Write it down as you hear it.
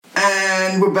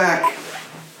And we're back.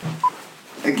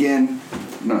 Again.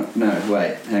 No,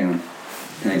 wait, hang on.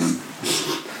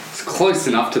 It's close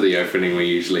enough to the opening we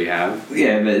usually have.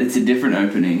 Yeah, but it's a different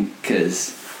opening,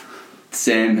 because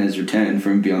Sam has returned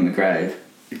from beyond the grave.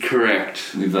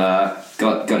 Correct. We've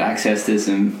got access to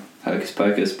some hocus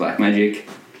pocus black magic.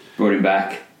 Brought him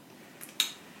back.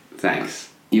 Thanks.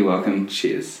 You're welcome.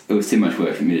 Cheers. It was too much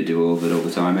work for me to do all of it all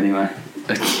the time anyway.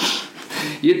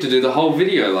 You had to do the whole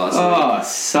video last week. Oh,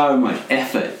 so much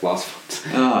effort.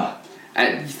 Oh.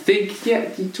 And think, yeah,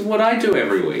 what I do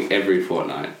every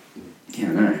fortnight. Yeah,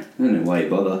 I know. I don't know why you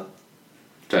bother.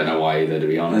 Don't know why either, to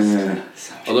be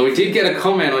honest. Although we did get a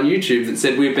comment on YouTube that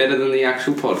said we're better than the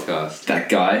actual podcast. That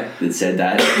guy that said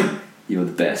that, you're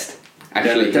the best.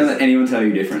 Actually, don't let anyone tell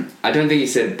you different. I don't think he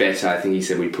said better, I think he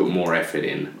said we put more effort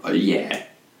in. Oh, yeah.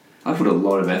 I put a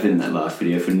lot of effort in that last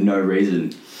video for no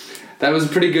reason. That was a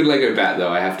pretty good Lego bat, though,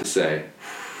 I have to say.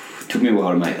 It took me a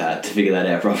while to make that, to figure that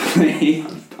out properly.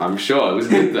 I'm sure. It was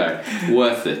good, though.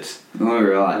 Worth it.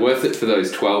 Alright. Worth it for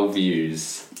those 12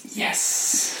 views.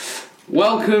 Yes.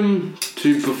 Welcome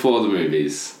to Before the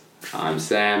Movies. I'm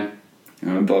Sam.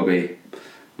 I'm Bobby.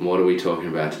 And what are we talking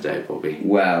about today, Bobby?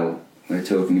 Well, we're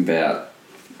talking about...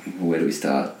 Where do we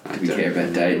start? Do we care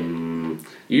about date?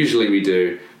 Usually we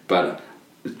do, but...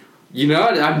 You know,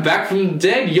 I'm back from the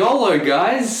dead. YOLO,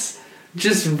 guys.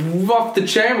 Just off the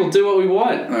chain, we'll do what we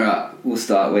want. Alright, we'll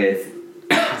start with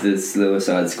the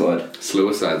Suicide Squad.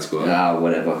 Suicide Squad.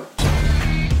 Whatever.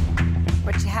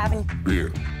 What you having?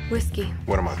 Beer. Whiskey.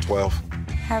 What am I, 12?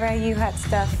 How about you, hot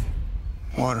stuff?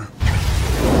 Water.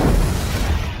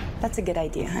 That's a good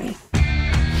idea, honey.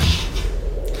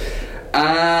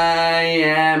 I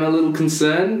am a little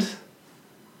concerned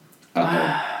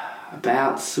Uh-oh.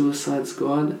 about Suicide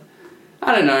Squad.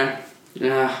 I don't know.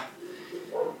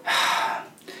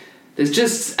 There's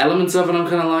just elements of it I'm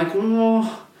kind of like,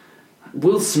 oh,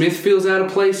 Will Smith feels out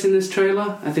of place in this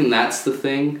trailer. I think that's the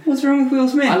thing. What's wrong with Will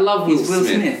Smith? I love Will He's Will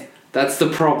Smith. Smith. That's the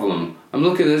problem. I'm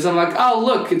looking at this, I'm like, oh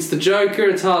look, it's the Joker,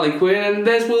 it's Harley Quinn, and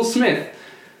there's Will Smith.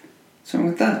 What's wrong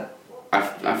with that?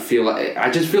 I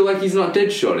just feel like he's not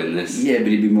Deadshot in this. Yeah, but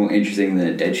he'd be more interesting than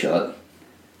a Deadshot.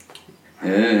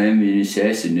 I'm an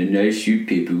assassin and I shoot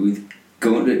people with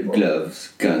gauntlet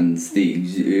gloves, guns,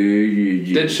 things.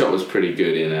 Deadshot was pretty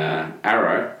good in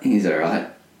Arrow. He's alright.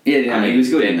 Yeah, he was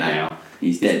good in that. Now.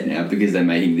 He's dead now because they're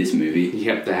making this movie.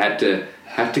 Yep, they had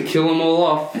to kill them all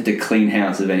off. Had to clean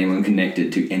house of anyone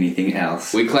connected to anything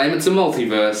else. We claim it's a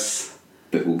multiverse.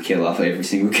 But we'll kill off every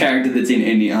single character that's in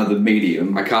any other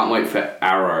medium. I can't wait for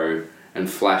Arrow and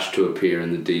Flash to appear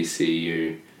in the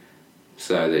DCU,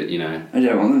 so that, you know. I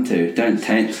don't want them to. Don't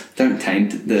taint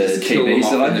the Just kill TV them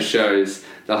off in side. the shows.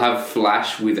 They'll have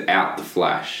Flash without the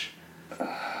Flash.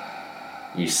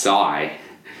 You sigh,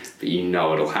 but you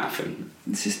know it'll happen.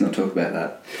 Let's just not talk about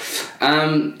that.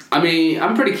 I mean,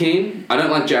 I'm pretty keen. I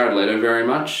don't like Jared Leto very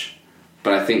much,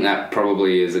 but I think that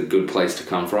probably is a good place to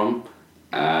come from.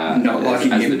 Not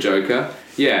liking as him. the Joker.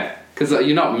 Yeah, because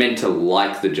you're not meant to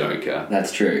like the Joker.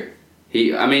 That's true.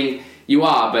 I mean, you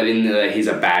are, but in he's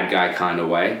a bad guy kind of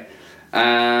way.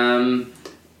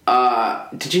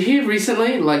 Did you hear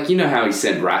recently? Like, you know how he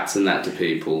sent rats and that to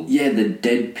people? Yeah, the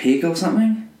dead pig or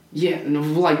something? Yeah,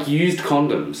 like used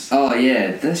condoms. Oh,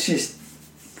 yeah, that's just...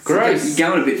 Gross. You're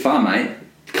going a bit far, mate.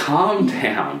 Calm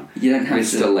down, You don't have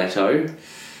Mr. to... Leto.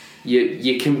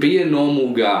 You can be a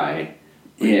normal guy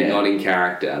when Yeah. you're not in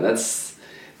character. This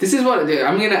is what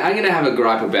I'm gonna have a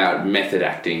gripe about method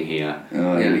acting here.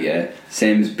 Oh, here we go.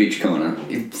 Sam's bitch corner.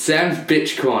 Sam's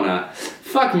bitch corner.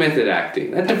 Fuck method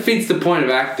acting. That defeats the point of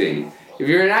acting. If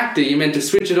you're an actor, you're meant to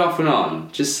switch it off and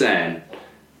on. Just saying.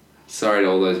 Sorry to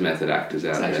all those method actors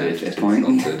out It's there. actually a fair point.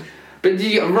 Insulted. But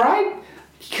right?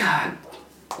 God.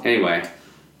 Anyway,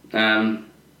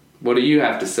 what do you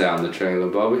have to say on the trailer,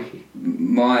 Bobby?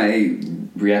 My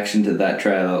reaction to that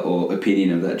trailer, or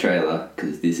opinion of that trailer,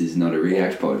 because this is not a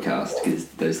react podcast, because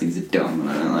those things are dumb and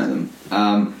I don't like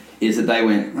them, is that they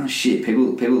went, oh shit,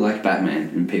 people like Batman,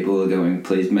 and people are going,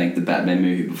 please make the Batman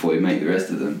movie before you make the rest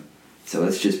of them. So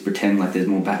let's just pretend like there's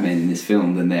more Batman in this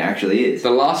film than there actually is.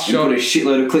 The last and shot... put a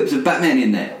shitload of clips of Batman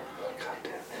in there.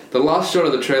 The last shot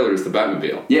of the trailer is the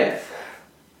Batmobile. Yeah.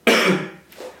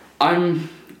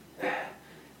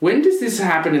 When does this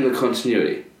happen in the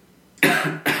continuity?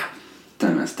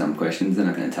 Don't ask dumb questions, they're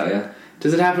not going to tell you.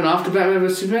 Does it happen after Batman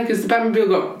vs Superman? Because the Batmobile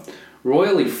got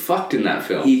royally fucked in that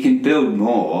film. You can build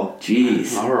more.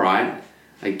 Jeez. Alright,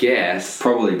 I guess.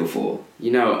 Probably before.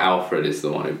 You know Alfred is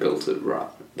the one who built it, right,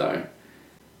 though.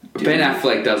 Dude. Ben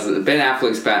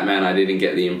Affleck's Batman, I didn't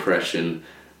get the impression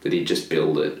that he'd just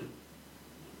build it.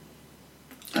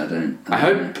 I don't I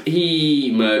know. hope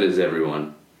he murders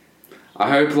everyone. I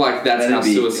hope like that's That'd how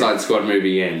be- Suicide Squad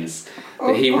movie ends.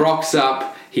 That he rocks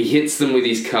up, he hits them with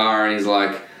his car, and he's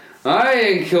like, I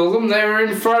didn't kill them, they were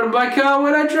in front of my car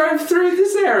when I drove through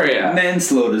this area.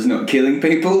 Manslaughter's not killing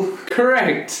people.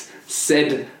 Correct,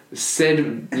 said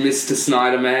Mr.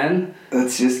 Snyder Man.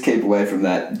 Let's just keep away from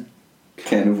that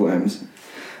can of worms.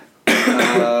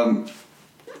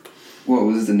 What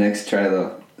was the next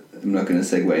trailer? I'm not going to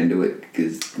segue into it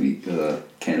because we got a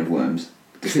can of worms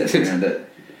to step around it.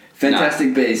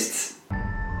 Fantastic Beasts.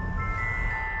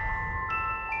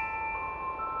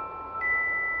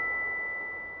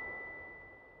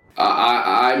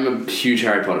 I'm a huge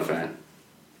Harry Potter fan.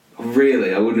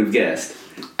 Really? I wouldn't have guessed.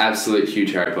 Absolute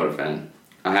huge Harry Potter fan.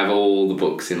 I have all the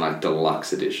books in like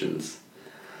deluxe editions.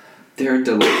 There are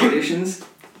deluxe editions?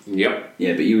 Yep.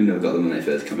 Yeah, but you wouldn't have got them when they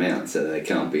first come out, so they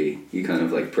can't be... You kind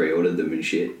of like pre-ordered them and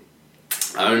shit.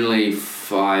 Only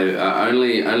 5...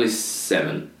 only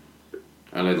 7.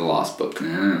 Only the last book.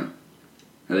 Ah.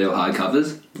 Are they all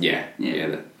hardcovers? Yeah.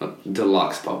 Yeah. Yeah.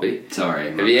 Deluxe, Poppy. Sorry.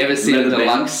 Have you ever seen a Leather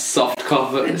deluxe bound? soft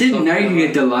cover? I didn't soft know you cover? could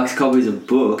get deluxe copies of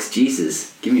books.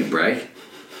 Jesus. Give me a break.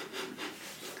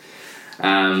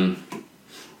 I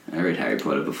read Harry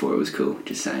Potter before it was cool,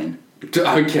 just saying.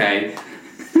 Okay.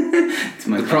 It's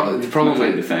my The problem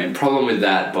claim to with fame. problem with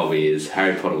that, Bobby, is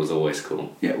Harry Potter was always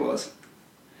cool. Yeah, it was.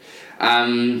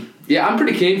 Yeah, I'm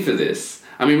pretty keen for this.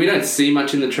 I mean, we don't see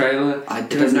much in the trailer. I It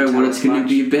don't doesn't know tell what us it's going to much.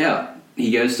 be about.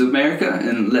 He goes to America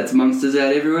and lets monsters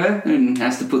out everywhere and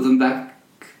has to put them back.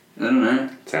 I don't know.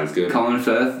 Sounds good. Colin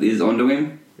Firth is onto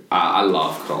him. I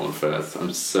love Colin Firth.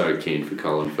 I'm so keen for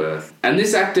Colin Firth. And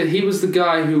this actor, he was the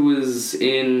guy who was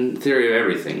in Theory of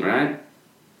Everything, right?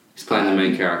 He's playing the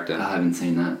main character. I haven't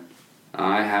seen that.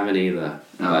 I haven't either,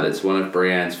 but it's one of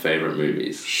Brienne's favourite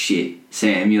movies. Shit.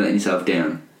 Sam, you're letting yourself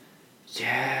down.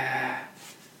 Yeah.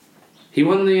 He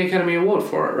won the Academy Award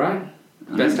for it, right?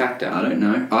 Best actor. I don't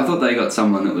know. I thought they got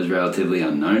someone that was relatively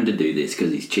unknown to do this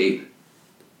because he's cheap.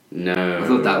 No. I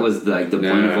thought that was like the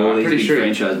point of all I'm these pretty big sure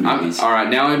franchise movies. Alright,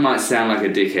 now I might sound like a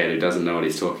dickhead who doesn't know what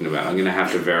he's talking about. I'm going to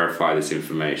have to verify this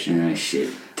information. Oh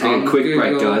shit. Take a quick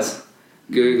break, Google. guys.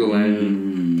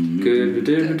 Googling.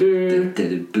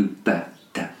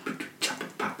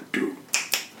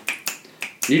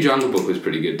 New Jungle Book was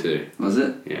pretty good too. Was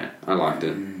it? Yeah, I liked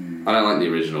it. I don't like the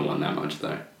original one that much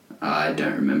though. I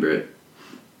don't remember it.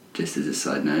 Just as a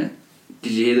side note.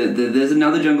 Did you hear that there's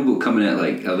another Jungle Book coming out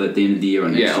like at the end of the year or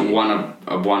next Yeah, year?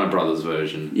 a Warner Brothers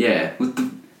version. Yeah. What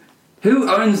the... Who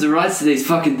owns the rights to these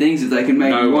fucking things if they can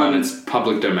make No one? one, it's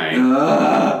public domain.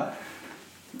 I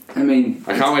mean...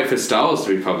 I can't wait for Star Wars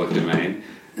to be public domain.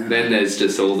 Then there's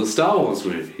just all the Star Wars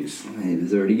movies. Hey,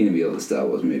 there's already going to be all the Star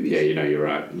Wars movies. Yeah, you know, you're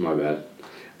right. My bad.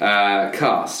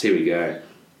 Cast, here we go.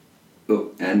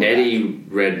 Oh, and Eddie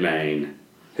Redmayne.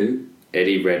 Who?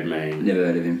 Eddie Redmayne Never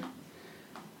heard of him.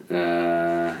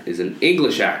 is an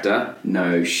English actor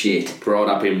No shit. brought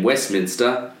up in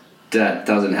Westminster. That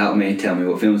doesn't help me. Tell me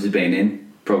what films he's been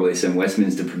in. Probably some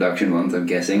Westminster production ones, I'm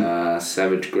guessing.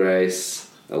 Savage Grace,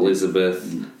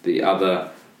 Elizabeth, the other,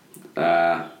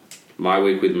 My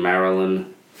Week with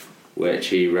Marilyn, which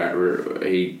he got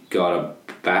a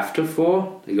BAFTA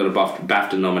for. He got a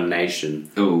BAFTA nomination.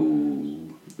 Oh,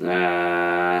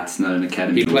 it's not an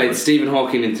Academy He played Award. Stephen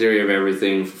Hawking in Theory of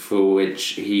Everything, for which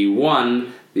he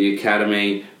won the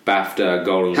Academy BAFTA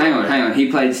Golden Globe. Hang on. He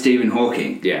played Stephen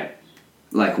Hawking. Yeah.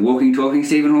 Like walking, talking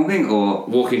Stephen Hawking, or...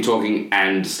 Walking, talking,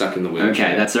 and stuck in the wheelchair.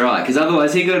 Okay, that's alright, because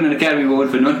otherwise he got an Academy Award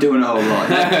for not doing a whole lot.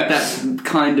 That's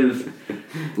kind of...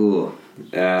 Ooh.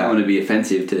 I don't want to be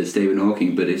offensive to Stephen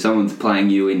Hawking, but if someone's playing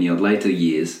you in your later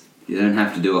years, you don't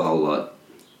have to do a whole lot.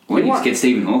 Why don't you just get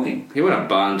Stephen Hawking? He won a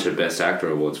bunch of Best Actor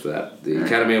awards for that. The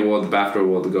Academy Award, the BAFTA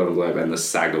Award, the Golden Globe, and the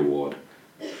SAG Award.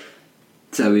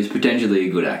 So he's potentially a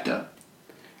good actor.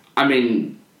 I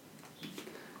mean,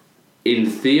 in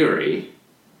theory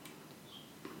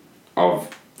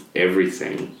of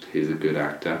everything, he's a good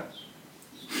actor.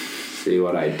 See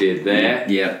what I did there?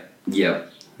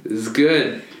 Yep. This is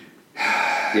good.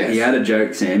 Yes. You had a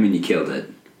joke, Sam, and you killed it.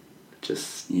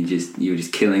 You You were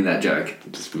just killing that joke.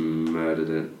 just murdered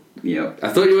it. Yep. I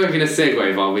thought you were going to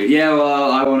segue, Bobby. Yeah,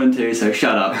 well, I wanted to, so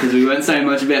shut up, because we weren't saying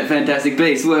much about Fantastic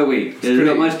Beasts, were we? There's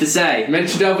not much to say.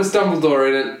 Mentioned Albus Dumbledore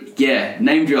in it. Yeah,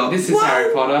 name drop. This is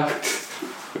Harry Potter.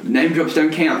 Name drops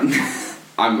don't count.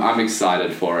 I'm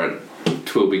excited for it.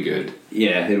 It will be good.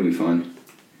 Yeah, it'll be fun.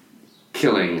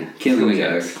 Killing Killing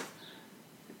it joke.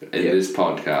 in Yep. this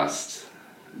podcast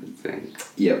thing.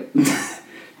 Yep.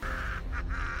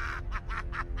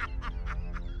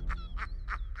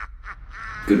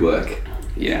 Good work.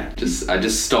 Yeah, I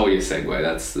just stole your segue.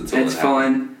 That's all. It's that happened.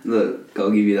 fine. Look, I'll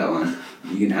give you that one.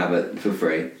 You can have it for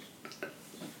free.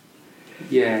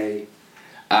 Yay.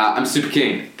 I'm super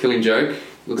keen. Killing Joke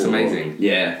looks amazing.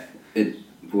 Yeah.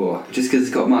 Just because it's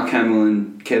got Mark Hamill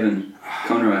and Kevin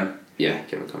Conroy. Yeah,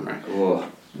 Kevin Conroy.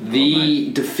 Oh.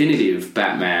 The definitive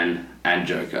Batman and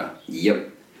Joker. Yep.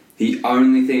 The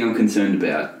only thing I'm concerned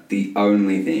about,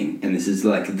 and this is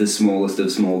like the smallest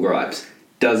of small gripes,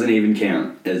 doesn't even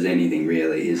count as anything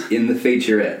really, is in the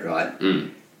featurette, right?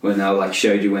 When they like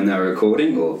showed you when they were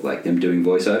recording or like them doing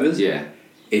voiceovers. Yeah.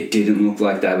 It didn't look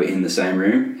like they were in the same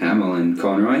room, Hamill and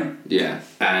Conroy. Yeah.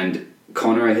 And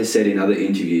Conroy has said in other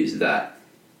interviews that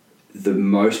the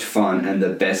most fun and the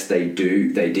best they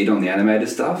did on the animated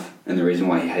stuff, and the reason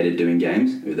why he hated doing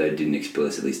games, although they didn't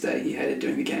explicitly state he hated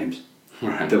doing the games.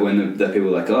 Right. But when the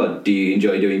people were like, oh, do you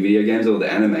enjoy doing video games or the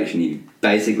animation, he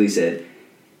basically said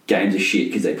games are shit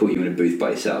because they put you in a booth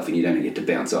by yourself and you don't get to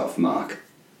bounce off Mark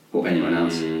or anyone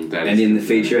else. And in the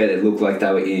featurette, it looked like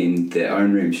they were in their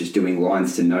own rooms just doing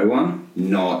lines to no one,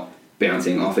 not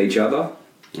bouncing off each other.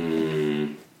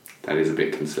 That is a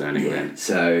bit concerning then.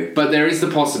 So, but there is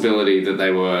the possibility that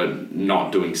they were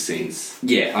not doing scenes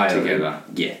together.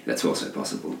 Yeah, that's also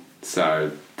possible.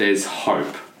 So there's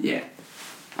hope. Yeah.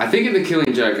 I think in The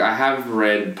Killing Joke, I have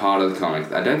read part of the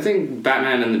comic. I don't think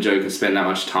Batman and the Joker spend that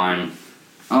much time.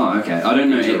 Oh, okay. I don't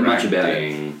know much about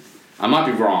it. I might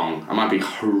be wrong. I might be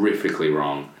horrifically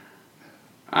wrong.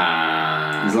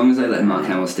 As long as they let Mark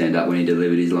Hamill stand up when he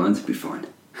delivered his lines, it'd be fine.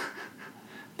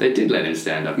 They did let him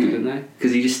stand up, didn't they?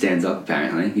 Because he just stands up,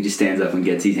 apparently. He just stands up and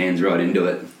gets his hands right into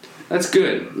it. That's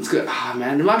good. That's good. Ah,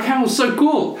 man, Mark Hamill's so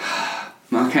cool.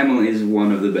 Mark Hamill is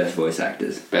one of the best voice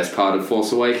actors. Best part of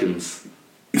Force Awakens.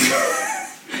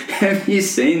 Have you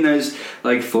seen those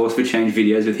like Force for Change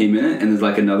videos with him in it? And there's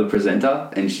like another presenter,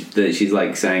 and she's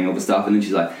like saying all the stuff, and then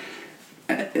she's like,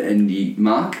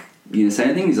 Mark, you gonna say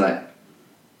anything? He's like,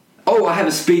 oh, I have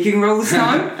a speaking role this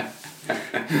time.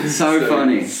 so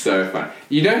funny. So funny.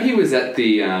 You know, he was at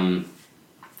the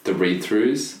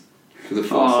read-throughs for the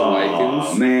Force Awakens.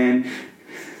 Oh man.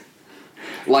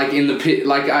 Like in the pit,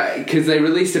 because they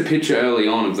released a picture early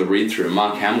on of the read-through, and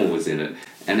Mark Hamill was in it,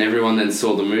 and everyone then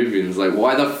saw the movie and was like,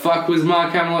 "Why the fuck was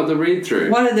Mark Hamill at the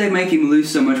read-through? Why did they make him lose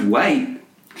so much weight?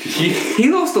 He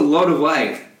lost a lot of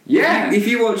weight. Yeah. If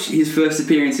you watch his first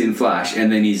appearance in Flash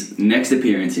and then his next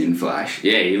appearance in Flash,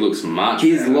 yeah, he looks much.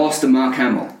 He's lost a Mark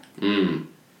Hamill. Mm.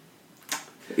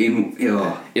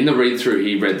 In the read-through,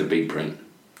 he read the big print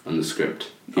on the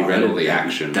script. He read all the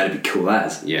action. That'd be cool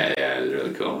as. Yeah, it was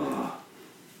really cool.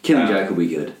 Killing Joke will be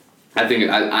good. I think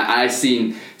I've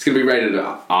seen it's going to be rated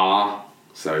R,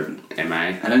 so MA.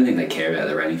 I don't think they care about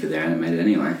the rating for their animated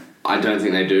anyway. I don't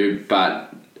think they do,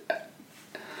 but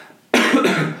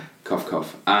cough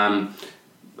cough.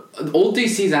 All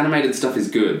DC's animated stuff is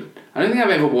good. I don't think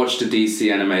I've ever watched a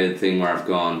DC animated thing where I've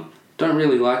gone, don't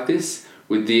really like this,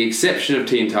 with the exception of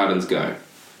Teen Titans Go.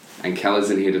 And Cal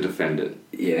isn't here to defend it.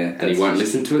 Yeah. And he won't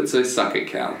listen to it, so suck it,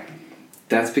 Cal.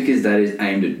 That's because that is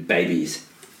aimed at babies.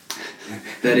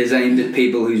 That is aimed at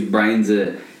people whose brains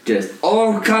are just,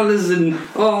 colours and,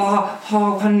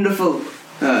 wonderful.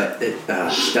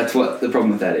 That's what the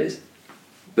problem with that is.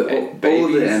 But all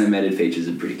of the animated features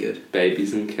are pretty good.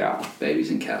 Babies and Cal. Babies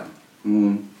and Cal.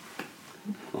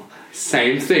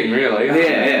 Same thing, really.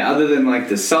 Yeah, other than like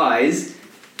the size,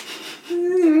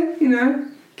 you know.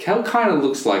 Cal kind of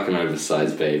looks like an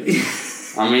oversized baby.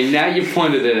 I mean, now you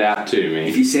pointed it out to me.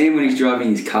 If you see him when he's driving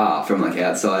his car from like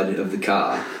outside of the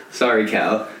car, sorry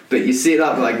Cal, but you sit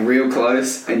up like real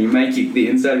close and you make the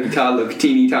inside of your car look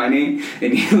teeny tiny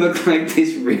and you look like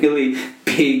this really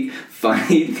big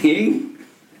funny thing.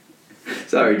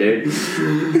 Sorry, dude.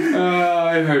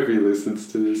 I hope he listens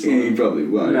to this one. Yeah, he probably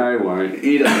won't. No, he won't.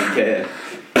 He doesn't care.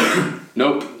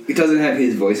 Nope. It doesn't have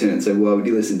his voice in it, so why would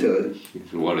you listen to it?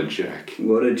 What a jerk.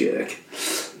 What a jerk.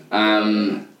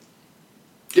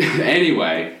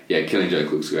 Anyway, yeah, Killing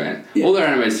Joke looks great. Yeah. All their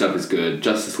anime stuff is good.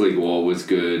 Justice League War was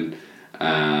good.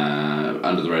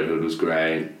 Under the Red Hood was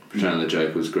great. Return of the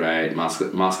Joker was great. Mask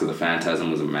of the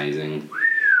Phantasm was amazing.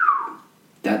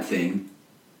 That thing.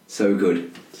 So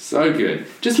good. So good.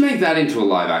 Just make that into a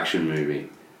live action movie.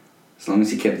 As long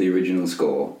as he kept the original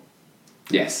score.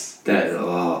 Yes.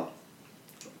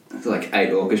 It's like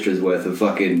 8 orchestras worth of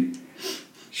fucking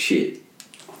shit.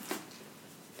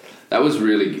 That was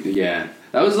really, yeah.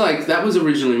 That was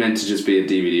originally meant to just be a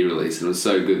DVD release, and it was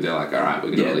so good they're like, alright,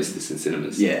 we're going to release this in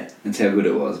cinemas. Yeah, that's how good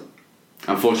it was.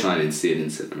 Unfortunately, I didn't see it in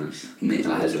cinemas.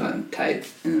 I had it on tape,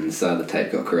 and then the side of the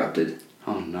tape got corrupted.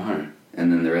 Oh no.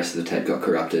 And then the rest of the tape got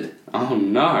corrupted. Oh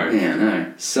no. Yeah, I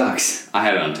know. Sucks. I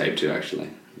had it on tape too, actually.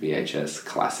 VHS,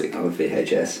 classic. Oh,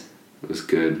 VHS. It was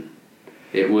good.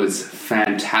 It was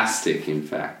fantastic, in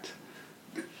fact.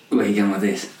 Where are you going with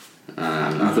this?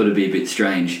 I thought it'd be a bit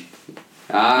strange.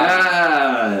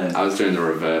 I was doing the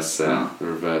reverse the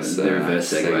reverse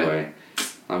segue.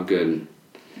 I'm good.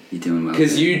 You're doing well.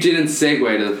 Because you didn't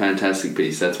segue to the Fantastic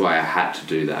Beasts. That's why I had to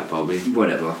do that, Bobby.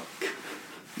 Whatever.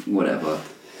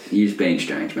 You're just being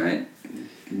strange, mate.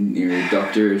 You're a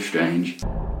Doctor Strange.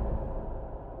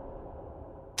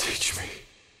 Teach me.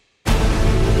 I'm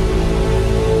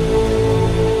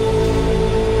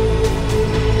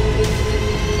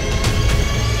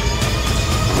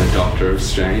a Doctor of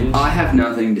Strange. I have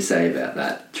nothing to say about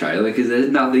that trailer because there's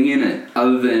nothing in it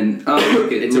other than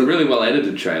look, It's a really well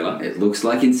edited trailer. It looks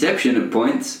like Inception at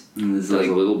points. And there's There's like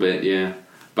a little bit, yeah.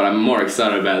 But I'm more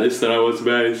excited about this than I was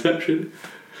about Inception.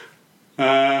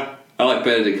 I like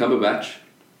Benedict Cumberbatch.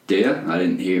 Do you? I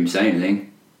didn't hear him say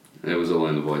anything. It was all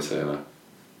in the voiceover.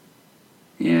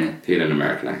 Yeah. He had an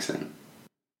American accent.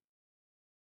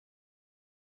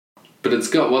 But it's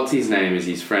got, what's his name as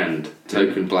his friend?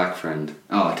 Token Black Friend.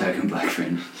 Oh, Token Black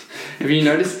Friend. Have you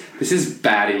noticed? This is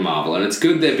bad in Marvel, and it's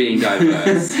good they're being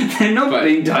diverse. They're not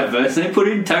being diverse, they put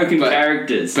in token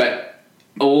characters. But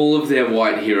all of their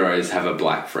white heroes have a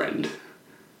black friend.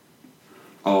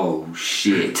 Oh,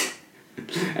 shit.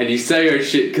 And you say, oh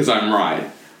shit, because I'm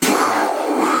right.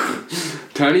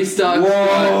 Tony Stark.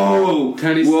 Whoa!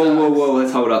 Tony Stark. Whoa,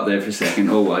 let's hold up there for a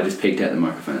second. Oh, I just peeked out the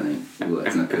microphone, I think. Oh,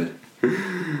 that's not good.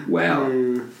 Wow.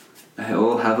 They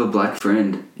all have a black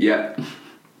friend. Yeah.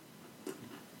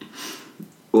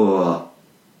 Oh.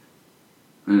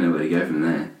 I don't know where to go from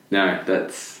there. No,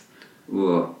 that's...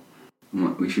 Whoa.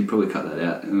 We should probably cut that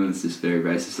out. It's just very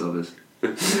racist of us.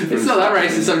 It's not that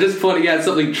racist, I'm just pointing out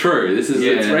something true. It's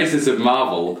racist of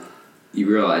Marvel.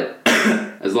 You're right.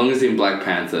 As long as in Black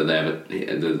Panther they have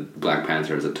the Black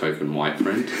Panther as a token white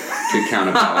friend to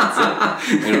counterbalance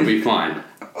it, it'll be fine.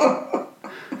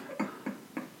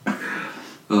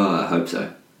 Oh, I hope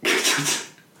so.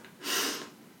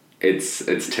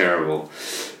 It's terrible.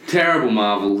 Terrible,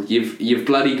 Marvel. You've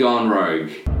bloody gone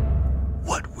rogue.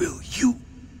 What will you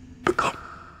become?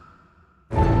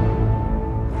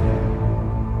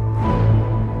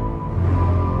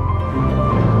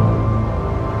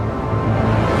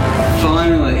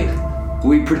 Finally,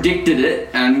 we predicted it,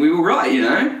 and we were right, you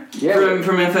know? Yeah.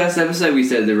 From our first episode, we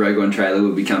said the Rogue One trailer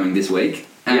would be coming this week.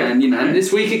 And, you know... And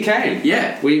this week it came.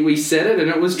 Yeah. We said it and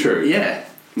it was true. Yeah.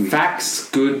 Facts,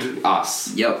 good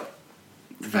us. Yep.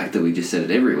 The fact that we just said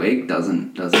it every week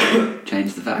doesn't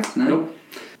change the fact, no? Nope.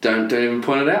 Don't even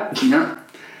point it out. No.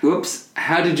 Whoops.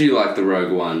 How did you like the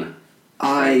Rogue One?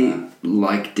 I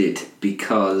liked it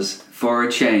because, for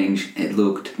a change, it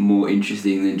looked more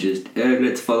interesting than just,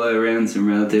 let's follow around some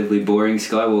relatively boring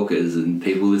Skywalkers and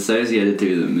people associated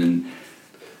to them. And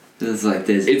there's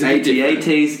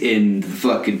AT-ATs in the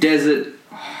fucking desert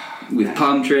with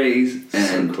palm trees.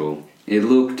 And so cool. It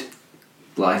looked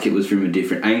like it was from a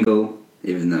different angle,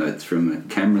 even though it's from a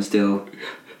camera still.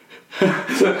 You know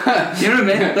what I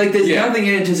mean? Like, there's nothing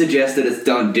in it to suggest that it's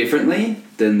done differently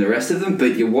than the rest of them,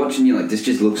 but you're watching, you're like, this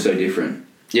just looks so different.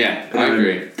 Yeah, I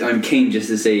agree. I'm keen just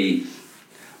to see...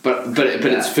 But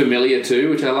it's familiar too,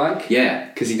 which I like. Yeah.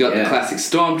 Because you got the classic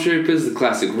Stormtroopers, the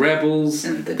classic Rebels,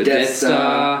 and the Death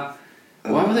Star.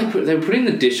 Why were they were putting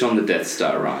the dish on the Death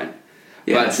Star, right?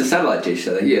 Yeah, but it's a satellite dish,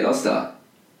 so they get All-Star.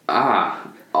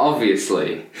 Ah,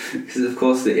 obviously. Because of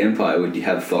course the Empire would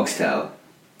have Foxtail.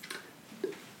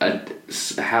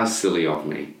 How silly of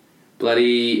me.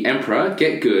 Bloody Emperor,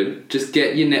 get good. Just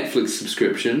get your Netflix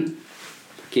subscription.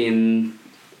 Fucking...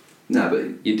 No,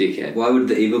 but... You dickhead. Why would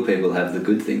the evil people have the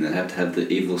good thing? They'd have to have the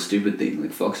evil stupid thing,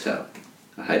 like Foxtail.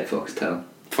 I hate Foxtail.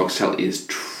 Foxtail is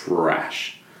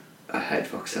trash. I hate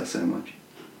Foxtail so much.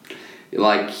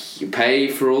 Like, you pay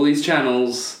for all these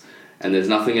channels, and there's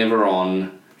nothing ever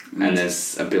on, and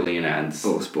there's a billion ads.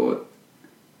 All sport.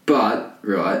 But,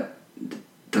 right,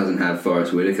 doesn't have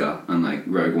Forrest Whitaker, unlike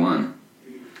Rogue One.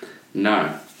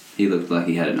 No. He looked like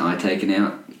he had an eye taken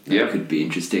out. That could be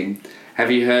interesting.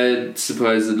 Have you heard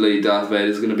supposedly Darth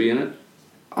Vader's going to be in it?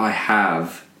 I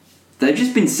have. They've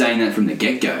just been saying that from the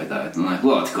get-go, though. They're like,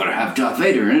 well, it's got to have Darth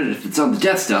Vader in it if it's on the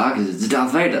Death Star, because it's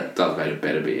Darth Vader. Darth Vader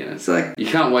better be in it. It's like... You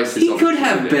can't waste this He could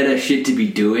have better shit to be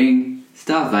doing. It's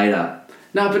Darth Vader.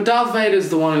 No, but Darth Vader's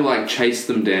the one who, like, chased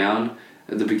them down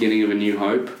at the beginning of A New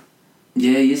Hope.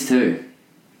 Yeah, he is too.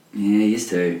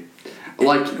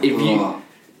 Like,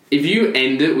 if you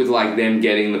end it with, like, them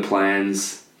getting the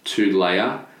plans to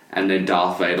Leia, and then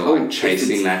Darth Vader, like,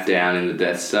 chasing that down in the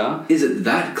Death Star... Is it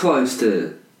that close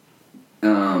to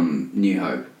New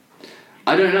Hope?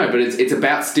 I don't know, but it's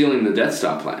about stealing the Death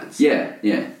Star plans.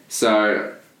 Yeah.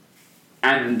 So,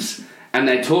 and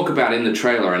they talk about in the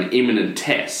trailer an imminent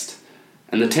test,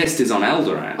 And the test is on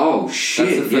Alderaan. Oh shit!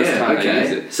 That's the first time they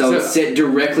use it. So it's set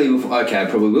directly before. Okay, I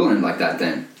probably will end like that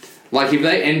then. Like, if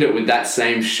they end it with that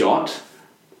same shot,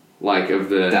 like, of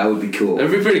the... That would be cool.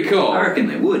 That'd be pretty cool. I reckon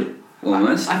they would.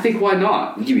 Almost. I think, why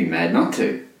not? You'd be mad not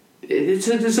to. It's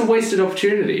a wasted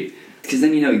opportunity. Because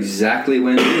then you know exactly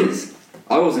when it is.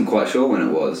 I wasn't quite sure when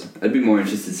it was. I'd be more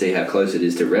interested to see how close it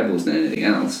is to Rebels than anything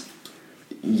else.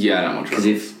 Yeah, I don't want to. Because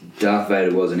if Darth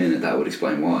Vader wasn't in it, that would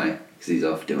explain why. Because he's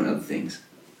off doing other things.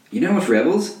 You know what's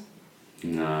Rebels?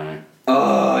 No.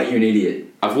 Oh, you're an idiot.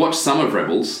 I've watched some of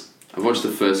Rebels. I've watched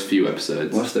the first few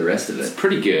episodes. Watch the rest of It's it.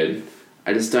 pretty good.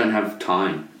 I just don't have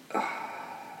time.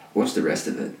 Watch the rest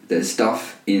of it. There's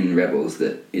stuff in Rebels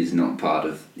that is not part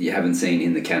of... You haven't seen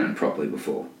in the canon properly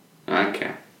before.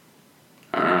 Okay.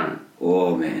 Alright.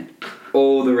 Oh, man.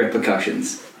 All the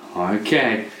repercussions.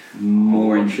 Okay.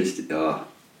 More interested... Oh.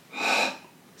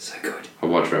 So good. I'll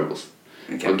watch Rebels.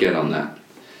 Okay. I'll get on that.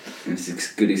 It's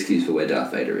a good excuse for where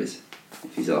Darth Vader is.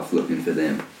 If he's off looking for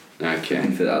them. Looking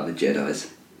Okay. for the other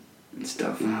Jedis and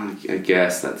stuff. I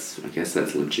guess that's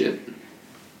legit.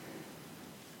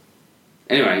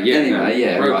 Anyway, yeah. Anyway,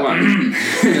 yeah, Rogue right. One.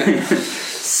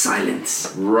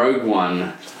 Silence. Rogue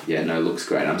One. Yeah, no, looks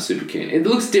great. I'm super keen. It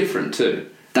looks different too.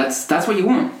 That's what you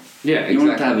want. Yeah, You want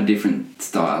it to exactly. have a different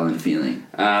style and feeling.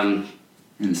 And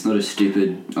it's not a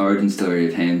stupid origin story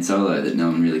of Han Solo that no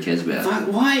one really cares about. But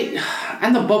why?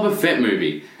 And the Boba Fett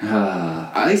movie.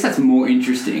 At least that's more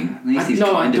interesting. At least he's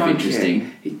kind of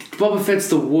interesting. Care. Boba Fett's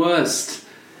the worst.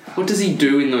 What does he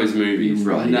do in those movies?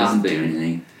 Right, he doesn't do Nothing.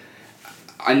 anything.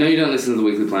 I know you don't listen to the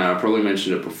Weekly Planner. I probably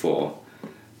mentioned it before.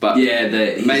 But Yeah,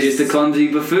 he's Mate, just a clumsy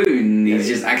buffoon. He's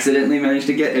Yeah. just accidentally managed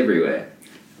to get everywhere.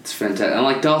 it's fantastic. And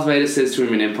like Darth Vader says to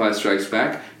him in Empire Strikes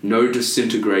Back, no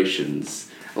disintegrations.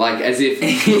 Like, as if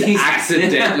he's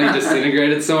accidentally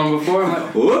disintegrated someone before. I'm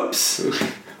like, Whoops!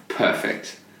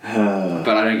 perfect. But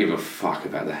I don't give a fuck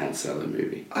about the Han Solo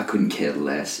movie. I couldn't care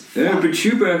less. Yeah, but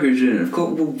Chewbacca's in it. Of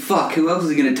course, well, fuck, who else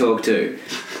is he going to talk to?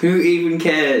 Who even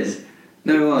cares?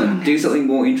 No one. Do something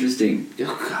more interesting.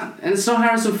 Oh, God. And it's not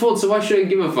Harrison Ford, so why should I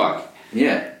give a fuck?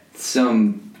 Yeah,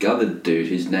 some other dude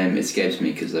whose name escapes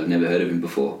me because I've never heard of him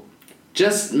before.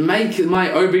 Just make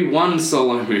my Obi-Wan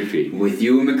solo movie. With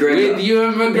Ewan McGregor. With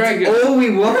Ewan McGregor. That's all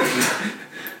we want.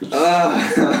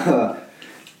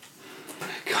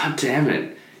 God damn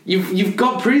it. You've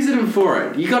got precedent for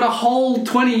it. You got a whole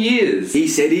 20 years. He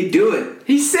said he'd do it.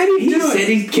 He said he'd He do said it.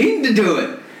 he's keen to do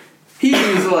it. He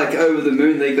was like over the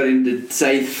moon. They got him to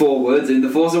say 4 words in The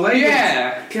Force Awakens.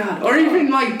 Yeah. God. Or even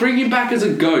like bring him back as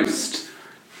a ghost.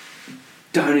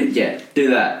 Don't it yet. Do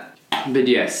that. But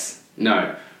yes.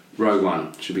 No. Rogue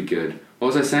One should be good. What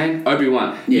was I saying?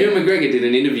 Obi-Wan. Yeah. Ewan McGregor did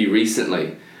an interview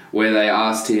recently where they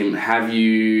asked him, have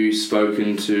you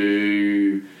spoken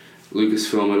to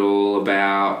Lucasfilm at all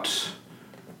about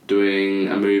doing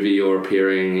a movie or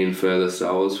appearing in further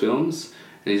Star Wars films?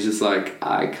 And he's just like,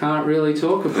 I can't really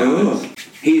talk about it.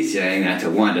 He's saying that to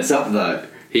wind us up though.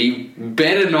 He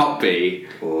better not be.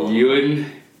 Oh. Ewan,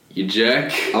 you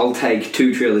jerk. I'll take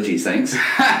 2 trilogies, thanks.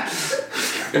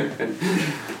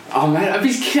 Oh man, I'd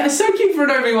be so keen for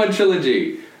an Obi-Wan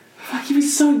trilogy. Fuck, he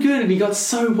was so good and he got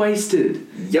so wasted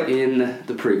Yep. in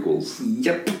the prequels.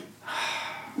 Yep.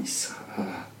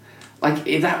 Like,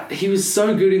 he was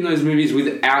so good in those movies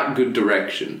without good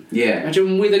direction. Yeah.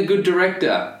 Imagine with a good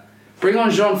director. Bring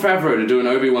on Jon Favreau to do an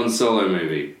Obi-Wan solo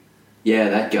movie. Yeah,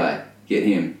 that guy. Get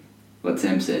him. What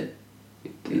Sam said.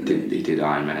 He did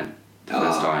Iron Man. The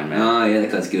first Iron Man. Oh, yeah,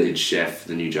 that guy's He did good. Chef,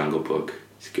 the new Jungle Book.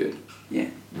 He's good. Yeah.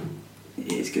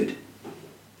 He is good.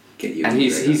 Get you. And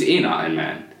he's in Iron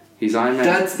Man. He's Iron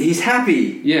Man. He's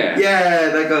happy. Yeah. Yeah,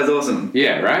 that guy's awesome.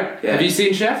 Yeah, right? Yeah. Have you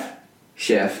seen Chef?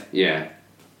 Chef. Yeah.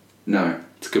 No.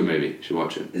 It's a good movie. You should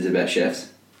watch it. Is it about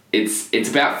chefs? It's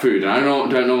about food, and I don't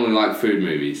normally like food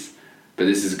movies, but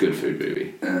this is a good food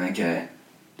movie. Okay.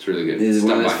 It's really good. This is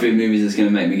one of Stuff those like- food movies that's going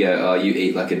to make me go, oh, you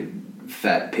eat like a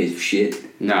fat piece of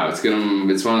shit. No, it's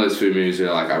one of those food movies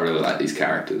where like I really like these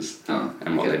characters Oh,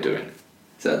 and what okay. they're doing.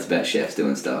 So it's about chefs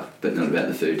doing stuff, but not about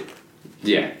the food.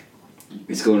 Yeah.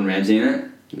 Is Gordon Ramsay in it?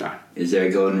 No. Is there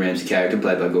a Gordon Ramsay character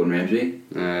played by Gordon Ramsay?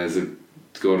 There's a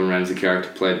Gordon Ramsay character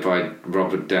played by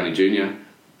Robert Downey Jr.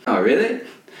 Oh, really?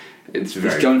 It's Is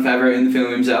very... John Favreau in the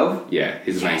film himself? Yeah,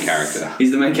 he's the main character.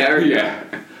 He's the main character? Yeah.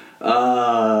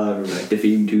 Write the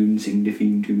theme tune, sing the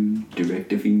theme tune, direct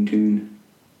the theme tune.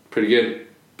 Pretty good.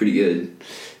 Pretty good.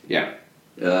 Yeah.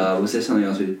 Was there something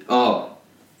else we... Oh,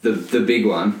 the big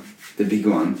one. The big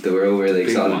one that we're all really Big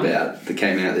excited one. about that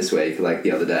came out this week, like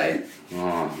the other day.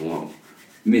 Oh, whoa.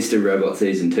 Mr. Robot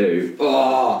Season 2.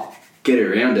 Oh! Get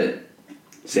around it.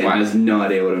 Sam Wow. has no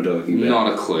idea what I'm talking about.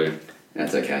 Not a clue.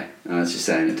 That's okay. I was just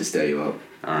saying it to stir you up.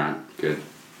 Alright, good.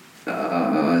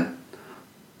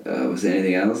 Was there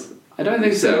anything else? I don't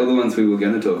think So all so. the ones we were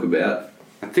going to talk about.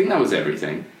 I think that was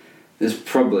everything. There's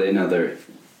probably another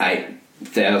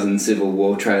 8,000 Civil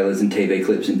War trailers and TV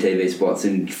clips and TV spots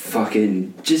and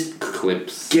fucking just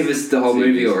Clips. give us the whole TV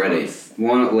movie already. spots.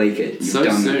 Why not leak it? You've So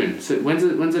done soon. So when's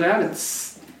it out?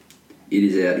 It's It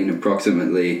is out in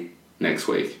approximately next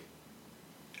week.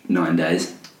 9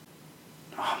 days.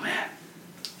 Oh man.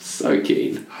 So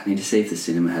keen. I need to see if the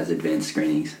cinema has advanced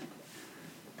screenings.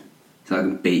 So I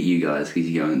can beat you guys because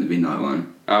you're going to the midnight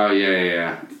one. Oh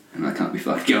yeah. And I can't be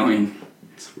fucked going.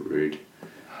 It's rude.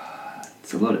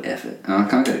 It's a lot of effort. And I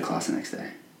can't go to class the next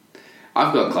day.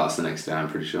 I've got class the next day, I'm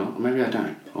pretty sure. Or maybe I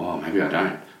don't. Oh, maybe I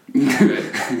don't. Good.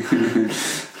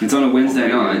 It's on a Wednesday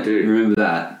Maybe I night. do. Remember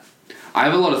that. I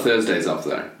have a lot of Thursdays off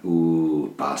though.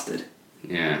 Ooh, bastard.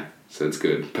 Yeah, so it's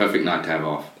good. Perfect night to have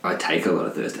off. I take a lot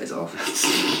of Thursdays off.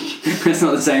 That's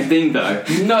not the same thing though.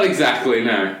 Not exactly,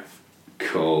 no.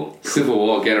 Cool. Civil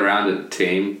War, get around it,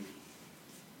 team.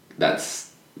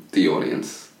 That's the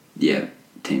audience. Yeah,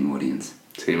 team audience.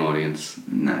 Team audience.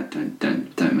 No,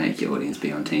 don't make your audience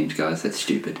be on teams, guys. That's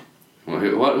stupid.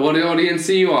 What audience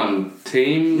are you on?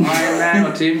 Team Iron Man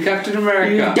or Team Captain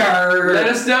America? Let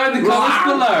us know in the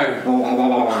comments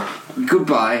below.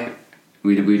 Goodbye.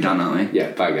 We're done, aren't we?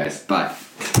 Yeah, bye guys. Bye.